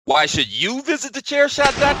Why should you visit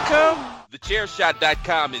thechairshot.com?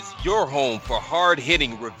 Thechairshot.com is your home for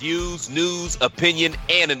hard-hitting reviews, news, opinion,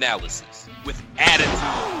 and analysis with attitude.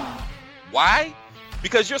 Why?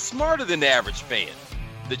 Because you're smarter than the average fan.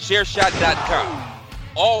 Thechairshot.com.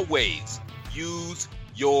 Always use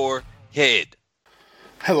your head.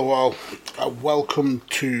 Hello all, welcome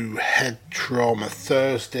to Head Trauma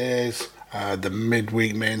Thursdays, the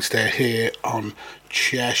midweek mainstay here on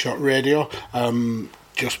Chairshot Radio.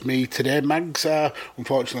 Just me today, Mags.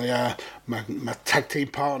 Unfortunately, my tag team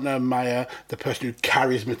partner, the person who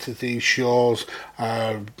carries me to these shows,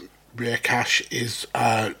 Ray Cash, is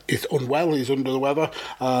unwell. He's under the weather.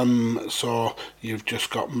 So you've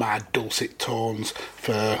just got my dulcet tones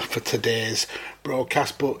for today's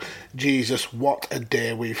broadcast. But Jesus, what a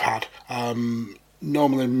day we've had.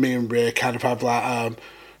 Normally, me and Ray kind of have like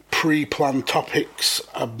pre-planned topics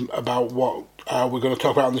about what we're going to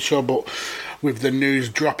talk about on the show, but with the news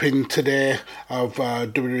dropping today of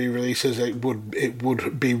WWE releases, it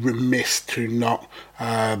would be remiss to not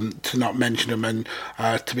mention them. And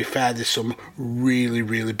to be fair, there's some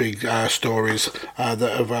really big stories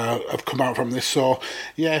that have come out from this. So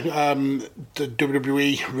yeah, the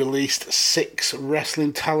WWE released 6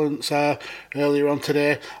 wrestling talents earlier on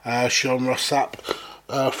today. Sean Ross Sapp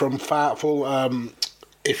from Fightful.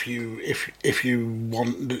 If you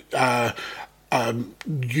want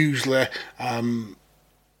usually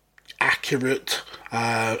accurate,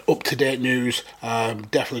 up-to-date news,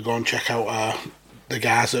 definitely go and check out the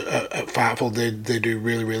guys at Fightful. They do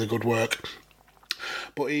really good work.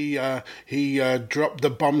 But he dropped the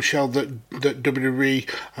bombshell that WWE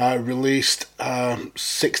released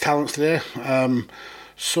 6 talents today.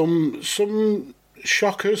 Some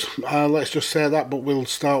shockers, let's just say that, but we'll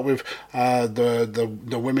start with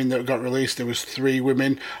the women that got released. There was 3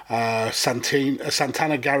 women.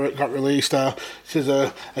 Santana Garrett got released. This is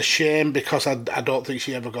a shame because I don't think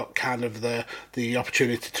she ever got kind of the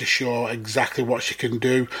opportunity to show exactly what she can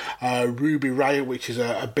do. Ruby Riott, which is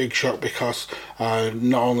a big shock because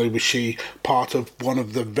not only was she part of one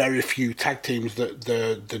of the very few tag teams that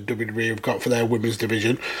the WWE have got for their women's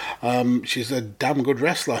division, she's a damn good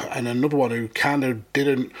wrestler, and another one who kind of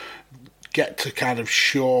didn't get to kind of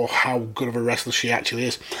show how good of a wrestler she actually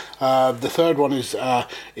is. The third one is a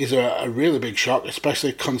really big shock,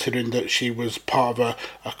 especially considering that she was part of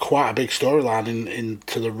a quite a big storyline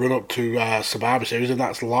into the run up to Survivor Series, and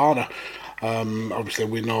that's Lana. Obviously,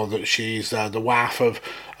 we know that she's the wife of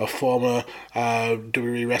a former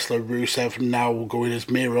WWE wrestler Rusev, now going as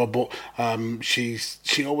Miro, but she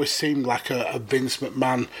always seemed like a Vince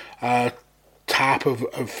McMahon type of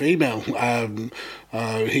female.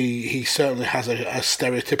 He certainly has a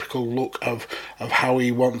stereotypical look of how he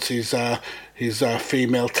wants his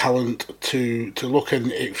female talent to look,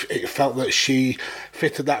 and it felt that she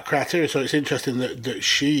fitted that criteria. So it's interesting that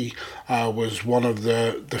she was one of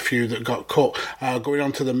the few that got cut. Going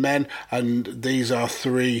on to the men, and these are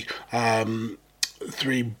three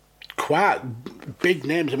quite big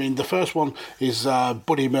names. I mean, the first one is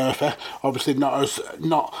Buddy Murphy. Obviously,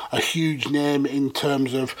 not a huge name in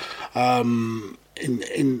terms of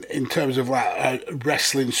in terms of like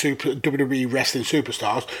WWE wrestling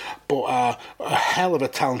superstars, but a hell of a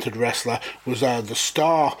talented wrestler. Was the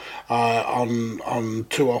star on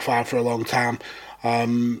 205 for a long time.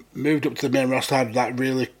 Moved up to the main roster, had that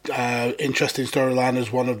really interesting storyline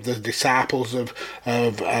as one of the disciples of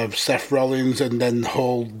Seth Rollins, and then the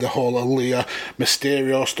whole Aaliyah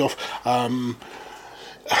Mysterio stuff.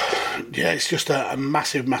 Yeah, it's just a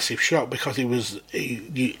massive shock because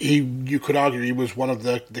you could argue he was one of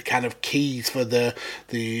the kind of keys for the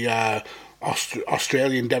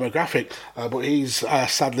Australian demographic, but he's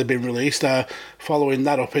sadly been released. Following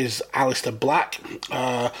that up is Aleister Black,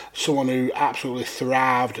 someone who absolutely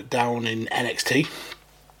thrived down in NXT.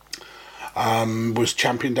 Was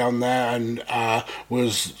champion down there and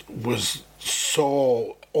was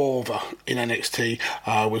so over in NXT,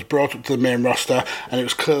 was brought up to the main roster, and it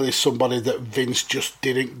was clearly somebody that Vince just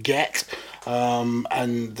didn't get,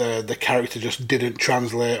 and the character just didn't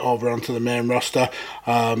translate over onto the main roster.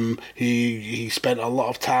 He spent a lot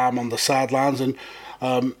of time on the sidelines, and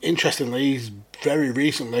interestingly, he's very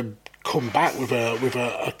recently come back with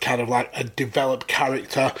a kind of like a developed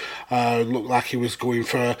character. Looked like he was going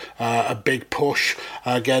for a big push,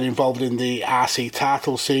 getting involved in the RC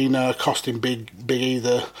title scene, costing Big E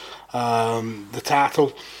the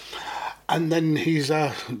title. And then he's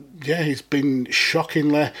been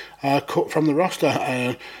shockingly cut from the roster.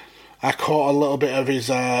 I caught a little bit of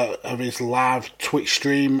his live Twitch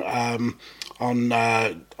stream on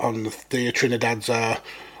Thea Trinidad's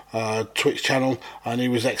Twitch channel, and he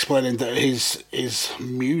was explaining that his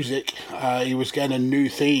music, he was getting a new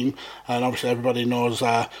theme, and obviously everybody knows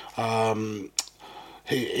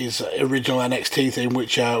his original NXT theme,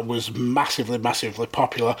 which was massively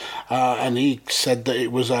popular, and he said that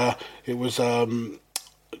it was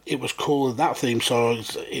cool in that theme. So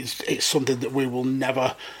it's something that we will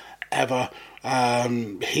never ever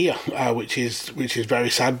hear, which is very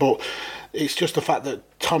sad. But it's just the fact that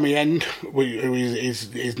Tommy End, who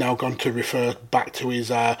is now gone to refer back to his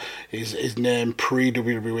name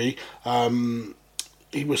pre-WWE.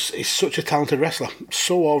 He's such a talented wrestler,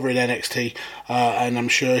 so over in NXT, and I'm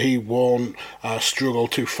sure he won't struggle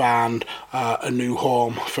to find a new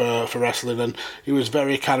home for wrestling. And he was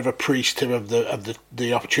very kind of appreciative of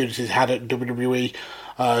the opportunities he had at WWE.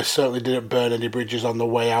 Certainly didn't burn any bridges on the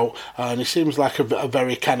way out, and he seems like a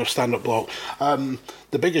very kind of stand-up bloke.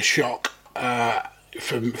 The biggest shock,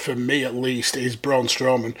 for me at least, is Braun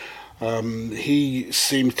Strowman. He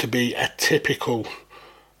seems to be a typical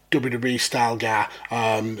WWE style guy.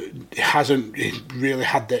 Hasn't really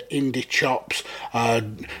had the indie chops.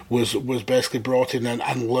 Was basically brought in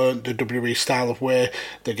and learnt the WWE style of way.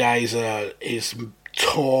 The guy is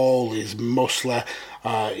tall, is muscular,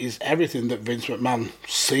 is everything that Vince McMahon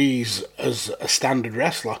sees as a standard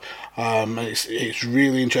wrestler. And it's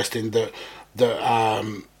really interesting that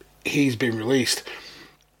he's been released.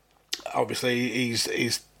 Obviously,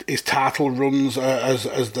 his title runs as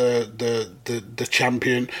the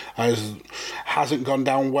champion hasn't gone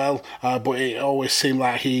down well, but it always seemed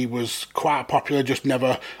like he was quite popular, just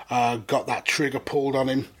never got that trigger pulled on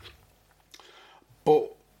him.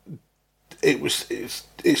 But it's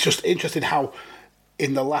just interesting how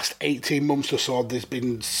in the last 18 months or so there's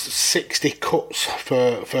been 60 cuts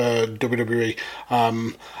for WWE,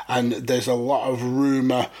 and there's a lot of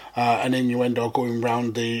rumour and innuendo going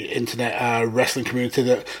around the internet wrestling community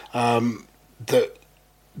that the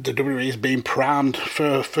WWE is being primed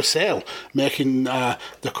for sale, making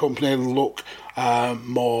the company look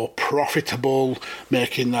more profitable,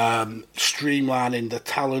 making streamlining the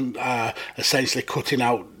talent, essentially cutting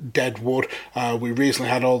out dead wood. We recently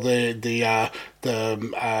had all the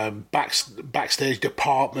backstage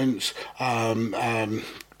departments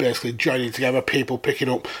basically joining together, people picking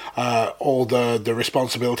up all the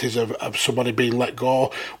responsibilities of somebody being let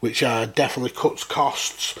go, which definitely cuts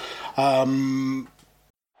costs.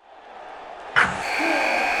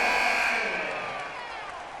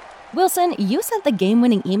 Wilson, you sent the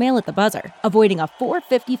game-winning email at the buzzer, avoiding a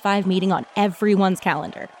 4:55 meeting on everyone's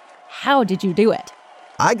calendar. How did you do it?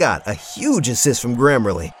 I got a huge assist from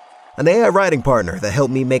Grammarly, an AI writing partner that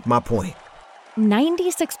helped me make my point.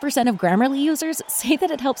 96% of Grammarly users say that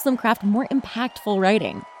it helps them craft more impactful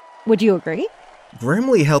writing. Would you agree?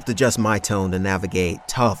 Grammarly helped adjust my tone to navigate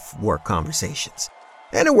tough work conversations.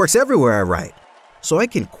 And it works everywhere I write, so I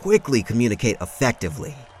can quickly communicate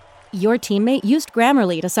effectively. Your teammate used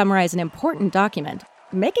Grammarly to summarize an important document,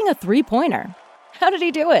 making a 3-pointer. How did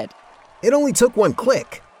he do it? It only took one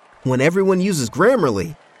click. When everyone uses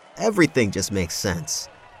Grammarly, everything just makes sense.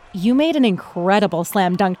 You made an incredible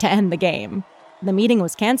slam dunk to end the game. The meeting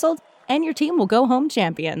was canceled, and your team will go home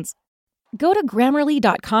champions. Go to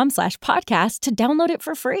Grammarly.com/podcast to download it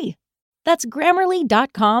for free. That's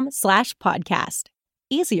Grammarly.com/podcast.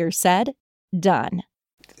 Easier said, done.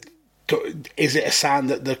 Is it a sign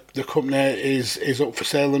that the company is up for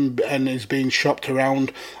sale and is being shopped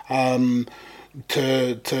around to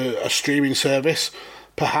a streaming service?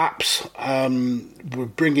 Perhaps. We're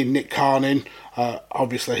bringing Nick Khan in.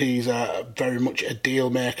 Obviously, he's very much a deal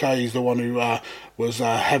maker. He's the one who was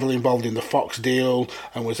heavily involved in the Fox deal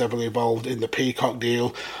and was heavily involved in the Peacock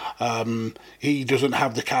deal. He doesn't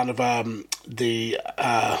have the kind of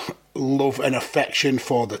love and affection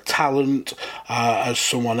for the talent as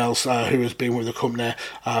someone else who has been with the company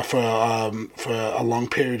for a long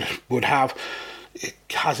period would have.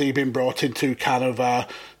 Has he been brought in to kind of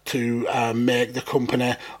to make the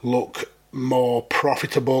company look more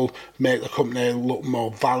profitable, make the company look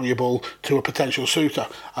more valuable to a potential suitor?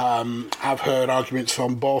 I've heard arguments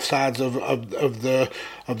from both sides of the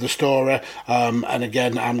story, and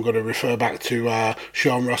again, I'm going to refer back to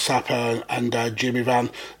Sean Ross Sapp and Jimmy Van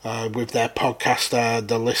with their podcast,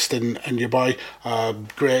 The List and Your Boy.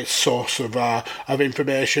 Great source of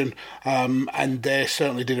information, and they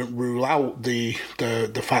certainly didn't rule out the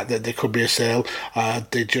fact that there could be a sale.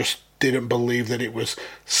 They just didn't believe that it was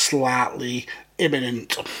slightly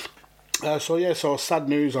imminent. So sad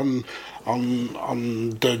news on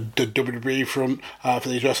the WWE front for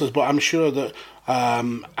these wrestlers, but I'm sure that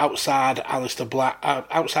outside Aleister Black,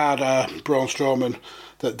 outside Braun Strowman,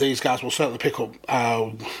 that these guys will certainly pick up.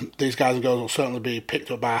 These guys and girls will certainly be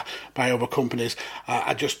picked up by other companies.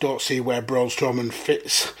 I just don't see where Braun Strowman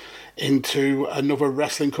fits into another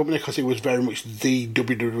wrestling company, because it was very much the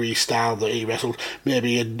WWE style that he wrestled.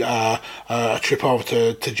 Maybe a trip over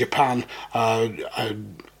to Japan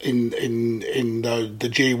in the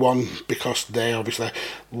G1, because they obviously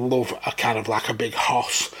love a kind of like a big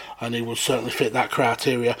hoss, and he would certainly fit that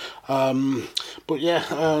criteria.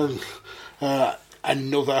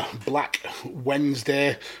 Another Black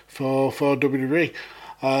Wednesday for WWE.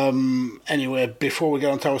 Anyway, before we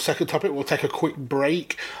get on to our second topic, we'll take a quick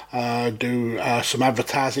break, do some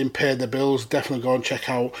advertising, pay the bills. Definitely go and check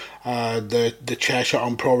out the Chairshot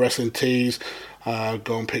on Pro Wrestling Tees.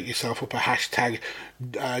 Go and pick yourself up a hashtag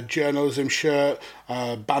journalism shirt,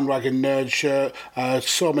 bandwagon nerd shirt.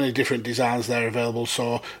 So many different designs there available,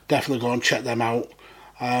 so definitely go and check them out.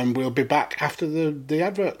 And we'll be back after the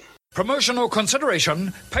advert. Promotional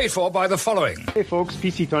consideration paid for by the following. Hey folks,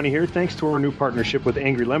 PC Tony here. Thanks to our new partnership with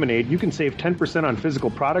Angry Lemonade, you can save 10% on physical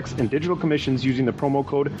products and digital commissions using the promo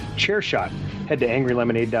code Chairshot. Head to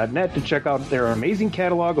angrylemonade.net to check out their amazing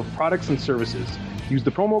catalog of products and services. Use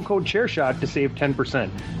the promo code Chairshot to save 10%.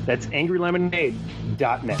 That's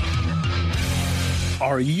angrylemonade.net.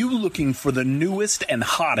 Are you looking for the newest and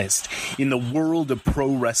hottest in the world of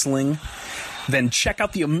pro wrestling? Then check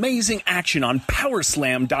out the amazing action on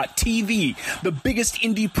Powerslam.tv, the biggest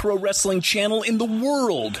indie pro wrestling channel in the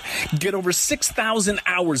world. Get over 6,000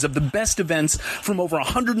 hours of the best events from over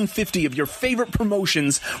 150 of your favorite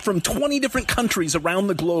promotions from 20 different countries around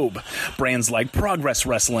the globe. Brands like Progress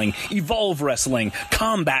Wrestling, Evolve Wrestling,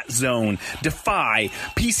 Combat Zone, Defy,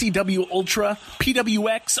 PCW Ultra,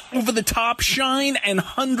 PWX, Over the Top, Shine, and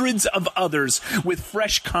hundreds of others with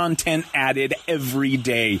fresh content added every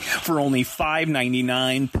day for only $5.99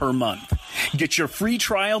 per month. Get your free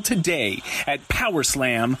trial today at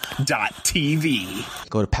Powerslam.tv.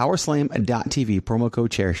 Go to Powerslam.tv, promo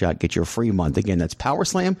code Chairshot, get your free month. Again, that's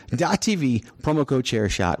Powerslam.tv, promo code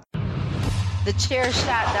Chairshot.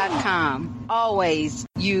 TheChairshot.com. Always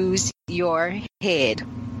use your head.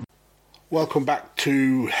 Welcome back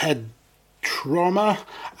to Head Trauma.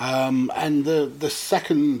 And the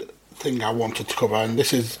second thing I wanted to cover, and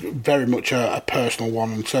this is very much a personal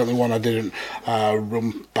one, and certainly one I didn't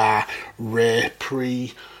run by Ray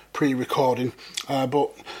pre-recording,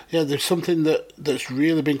 but yeah, there's something that's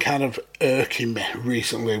really been kind of irking me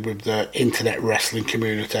recently with the internet wrestling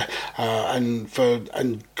community, and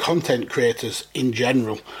content creators in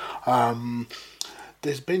general.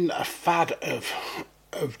 There's been a fad of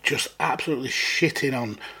just absolutely shitting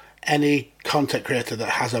on any content creator that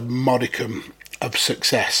has a modicum of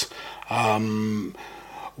success,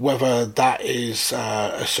 whether that is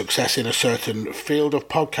a success in a certain field of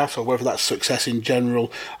podcasts or whether that's success in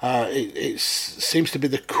general. It seems to be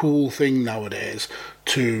the cool thing nowadays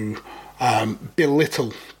to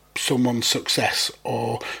belittle someone's success,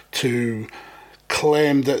 or to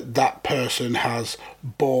claim that person has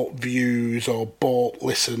bought views or bought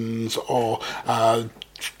listens, or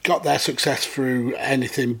got their success through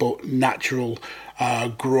anything but natural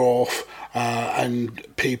growth and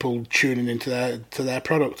people tuning into their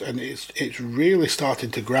product. And it's really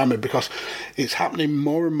starting to grab me, because it's happening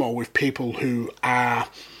more and more with people who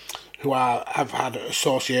have had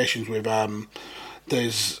associations with.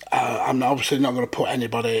 There's I'm obviously not going to put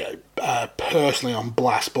anybody personally on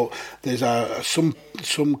blast, but there's some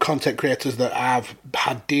content creators that I've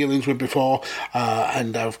had dealings with before,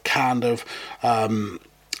 and I've kind of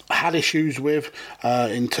had issues with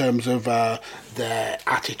in terms of their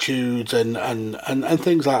attitudes and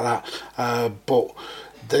things like that, but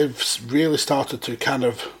they've really started to kind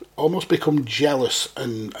of almost become jealous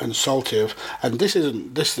and salty of, and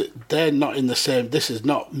they're not in the same, this is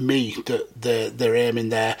not me that they're aiming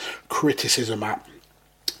their criticism at.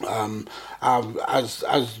 As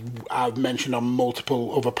I've mentioned on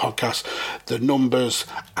multiple other podcasts, the numbers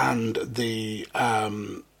and the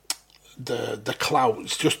clout,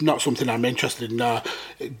 it's just not something I'm interested in.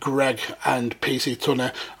 Greg and PC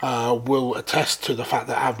Tunner will attest to the fact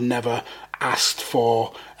that I've never asked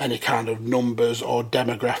for any kind of numbers or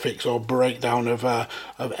demographics or breakdown of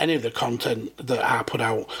any of the content that I put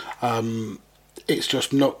out. It's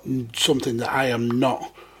just not something that I am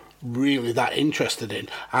not really that interested in.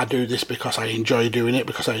 I do this because I enjoy doing it,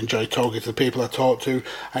 because I enjoy talking to the people I talk to.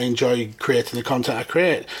 I enjoy creating the content I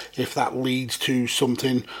create. If that leads to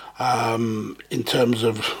something in terms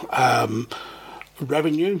of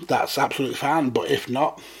revenue, that's absolutely fine. But if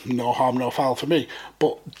not, no harm, no foul for me.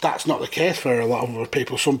 But that's not the case for a lot of other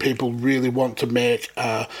people. Some people really want to make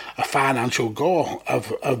a financial goal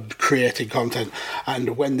of creating content,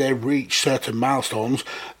 and when they reach certain milestones,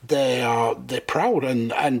 they're proud,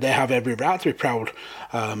 and they have every right to be proud.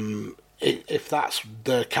 If that's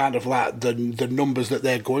the kind of like the numbers that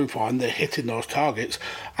they're going for and they're hitting those targets,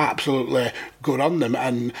 absolutely good on them.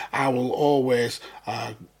 And I will always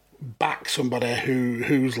back somebody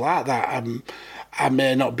who's like that. I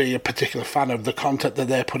may not be a particular fan of the content that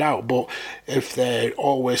they put out, but if they're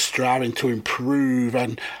always striving to improve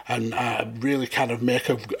and really kind of make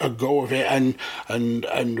a go of it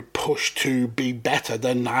and push to be better,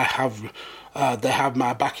 then they have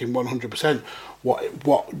my backing 100%.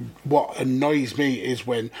 What annoys me is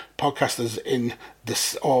when podcasters in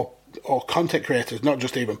this or content creators, not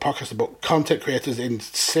just even podcasters, but content creators in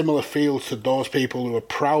similar fields to those people who are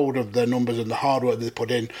proud of their numbers and the hard work they put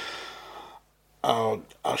in, are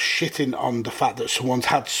shitting on the fact that someone's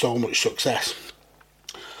had so much success.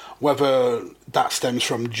 Whether that stems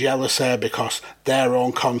from jealousy because their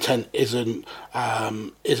own content isn't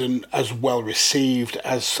as well received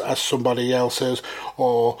as somebody else's,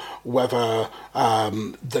 or whether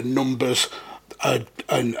the numbers are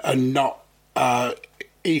not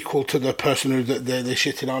equal to the person who they're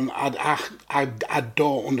shitting on. I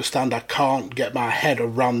don't understand. I can't get my head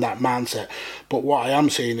around that mindset. But what I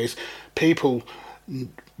am seeing is people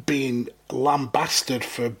being lambasted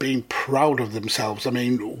for being proud of themselves. I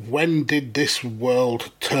mean, when did this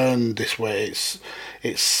world turn this way?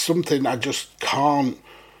 It's something I just can't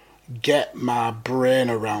get my brain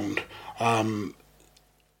around.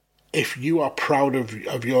 If you are proud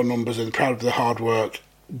of your numbers and proud of the hard work,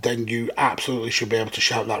 then you absolutely should be able to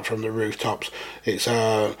shout that from the rooftops. It's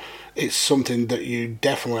something that you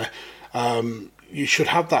definitely you should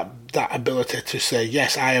have that ability to say,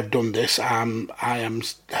 yes, I have done this. I am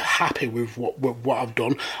happy with what I've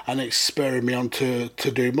done, and it's spurring me on to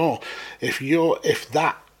do more. If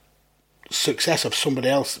that success of somebody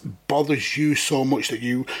else bothers you so much that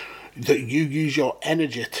you use your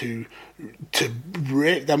energy to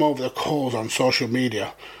rake them over the coals on social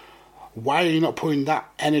media, why are you not putting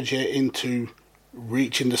that energy into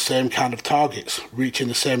reaching the same kind of targets, reaching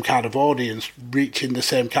the same kind of audience, reaching the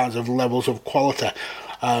same kinds of levels of quality?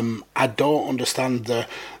 I don't understand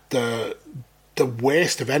the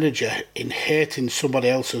waste of energy in hating somebody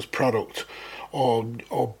else's product or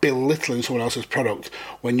belittling someone else's product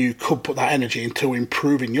when you could put that energy into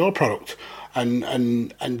improving your product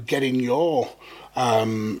and getting your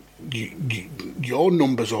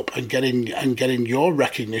numbers up and getting your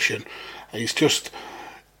recognition. It's just,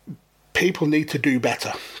 people need to do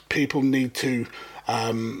better. People need to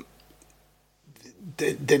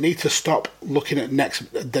they need to stop looking at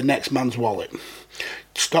the next man's wallet.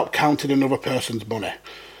 Stop counting another person's money.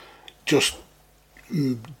 Just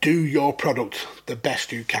do your product the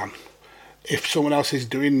best you can. If someone else is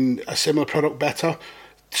doing a similar product better,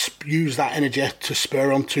 use that energy to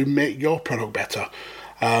spur on to make your product better.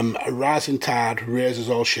 A rising tide raises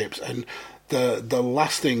all ships, and the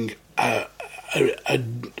last thing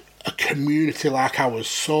a community like ours,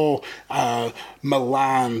 so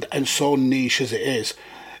maligned and so niche as it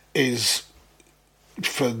is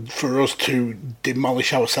for us to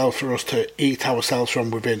demolish ourselves, for us to eat ourselves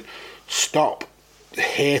from within. Stop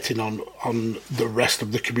hating on the rest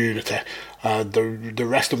of the community, the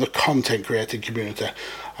rest of the content creating community.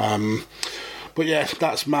 But yeah,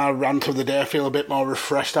 that's my rant of the day. I feel a bit more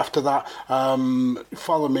refreshed after that.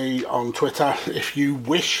 Follow me on Twitter if you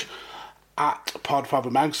wish, at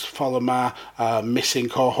PodFatherMags. Follow my missing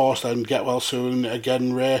co-host and get well soon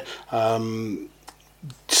again, Ray.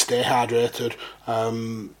 Stay hydrated.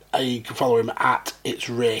 You can follow him at It's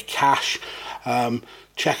Ray Cash.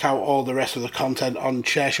 Check out all the rest of the content on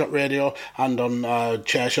Chairshot Radio and on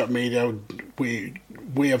Chairshot Media.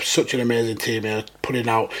 We have such an amazing team here, putting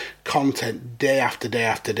out content day after day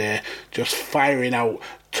after day, just firing out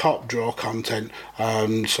top draw content.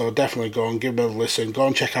 So definitely go and give them a listen. Go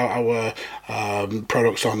and check out our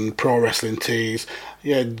products on Pro Wrestling Tees.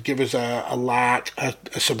 Yeah, give us a like, a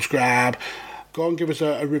subscribe. Go and give us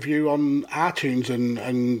a review on iTunes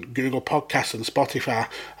and Google Podcasts and Spotify,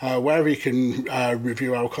 wherever you can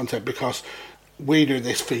review our content, because we do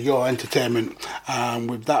this for your entertainment.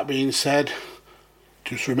 With that being said,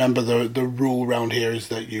 just remember the rule around here is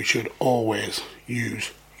that you should always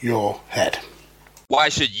use your head. Why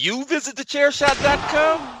should you visit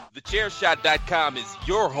thechairshot.com? Thechairshot.com is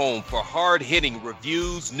your home for hard-hitting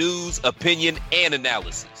reviews, news, opinion, and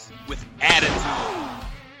analysis with attitude.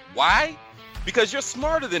 Why? Because you're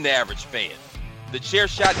smarter than the average fan.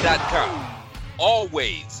 Thechairshot.com.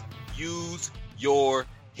 always use your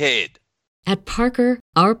head. At Parker,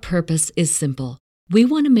 our purpose is simple. We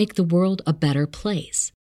want to make the world a better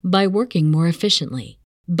place by working more efficiently,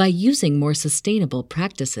 by using more sustainable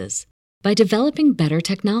practices, by developing better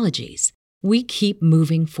technologies. We keep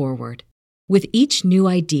moving forward. With each new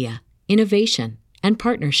idea, innovation, and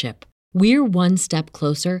partnership, we're one step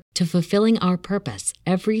closer to fulfilling our purpose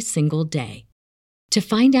every single day. To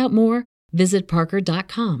find out more, visit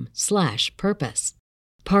parker.com/purpose.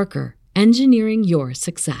 Parker, engineering your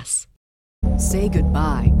success. Say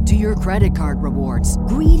goodbye to your credit card rewards.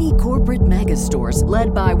 Greedy corporate mega stores,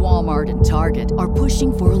 led by Walmart and Target, are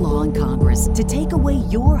pushing for a law in Congress to take away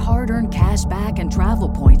your hard-earned cash back and travel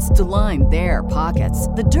points to line their pockets.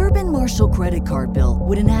 The Durbin-Marshall credit card bill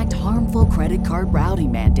would enact harmful credit card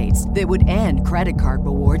routing mandates that would end credit card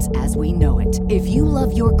rewards as we know it. If you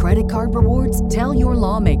love your credit card rewards, tell your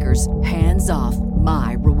lawmakers, hands off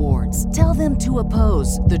my rewards. Tell them to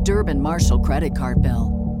oppose the Durbin-Marshall credit card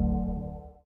bill.